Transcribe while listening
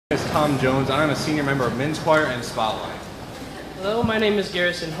Is Tom Jones. I'm a senior member of Men's Choir and Spotlight. Hello, my name is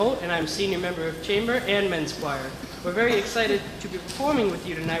Garrison Holt, and I'm senior member of Chamber and Men's Choir. We're very excited to be performing with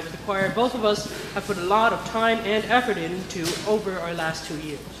you tonight with the choir. Both of us have put a lot of time and effort into over our last 2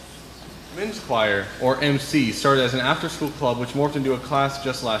 years. Men's Choir, or MC, started as an after-school club which morphed into a class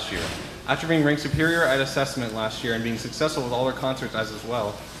just last year. After being ranked superior at assessment last year and being successful with all our concerts as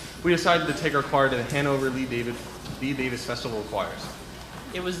well, we decided to take our choir to the Hanover Lee Davis Festival of Choirs.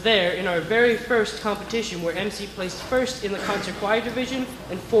 It was there, in our very first competition, where MC placed first in the concert choir division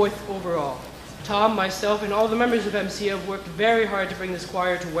and fourth overall. Tom, myself, and all the members of MC have worked very hard to bring this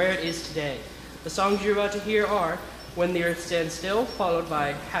choir to where it is today. The songs you're about to hear are When the Earth Stands Still, followed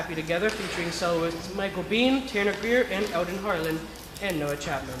by Happy Together, featuring soloists Michael Bean, Tanner Greer, and Eldon Harlan, and Noah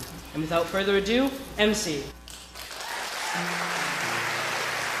Chapman. And without further ado, MC.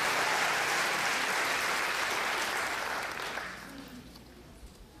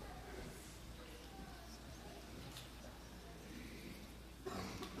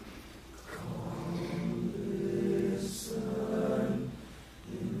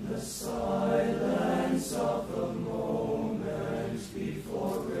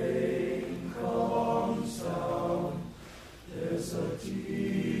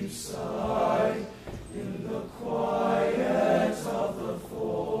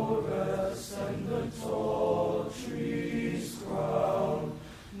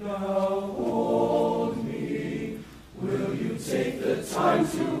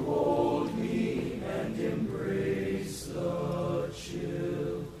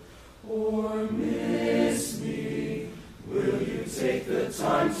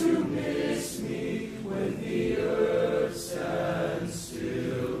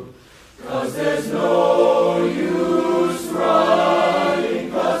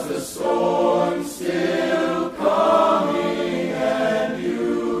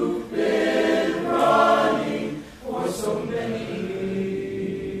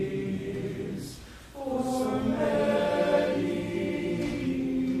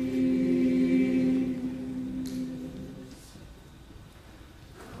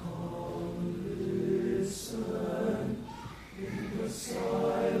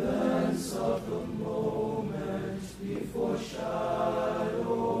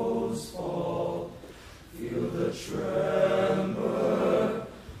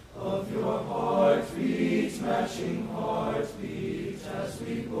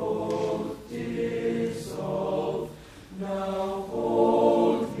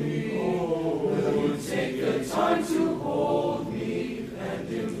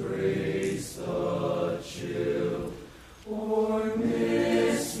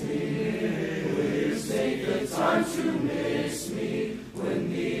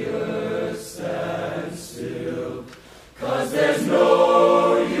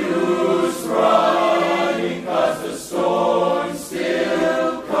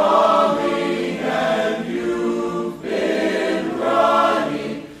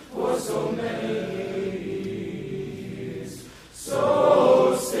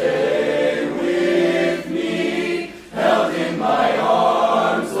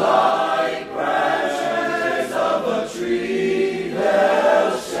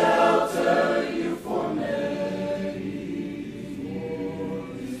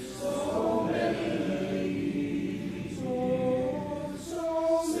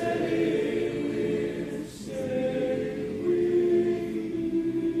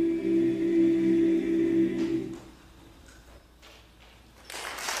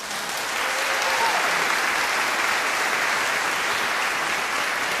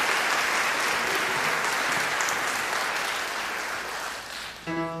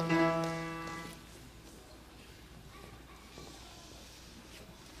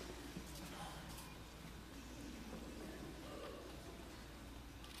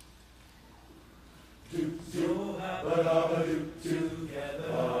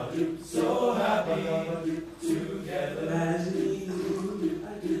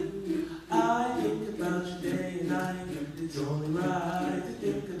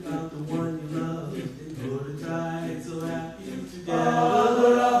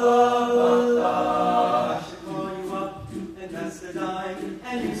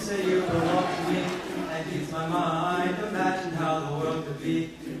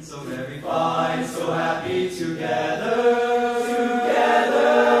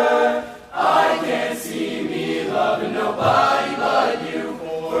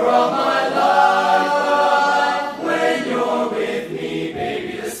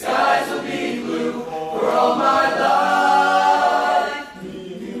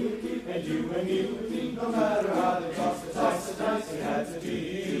 And you, no matter how they toss the dice, it had to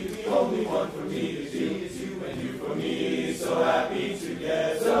be.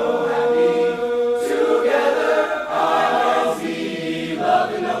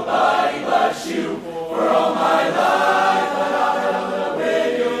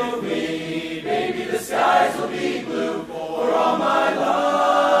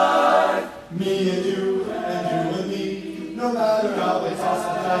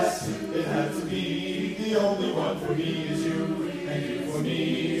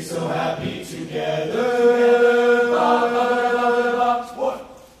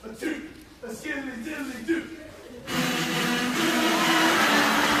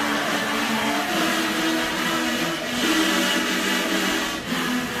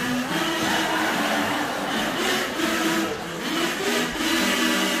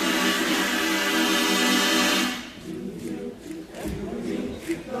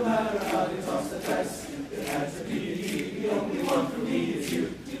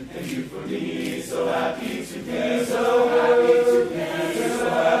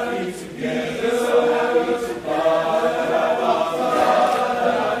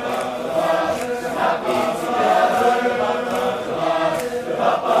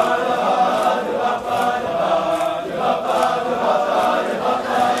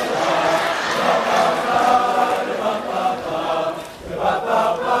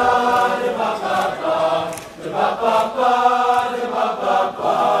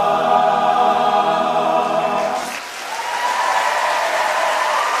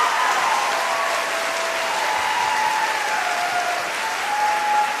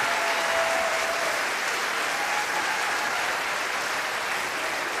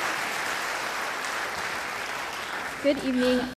 Good evening.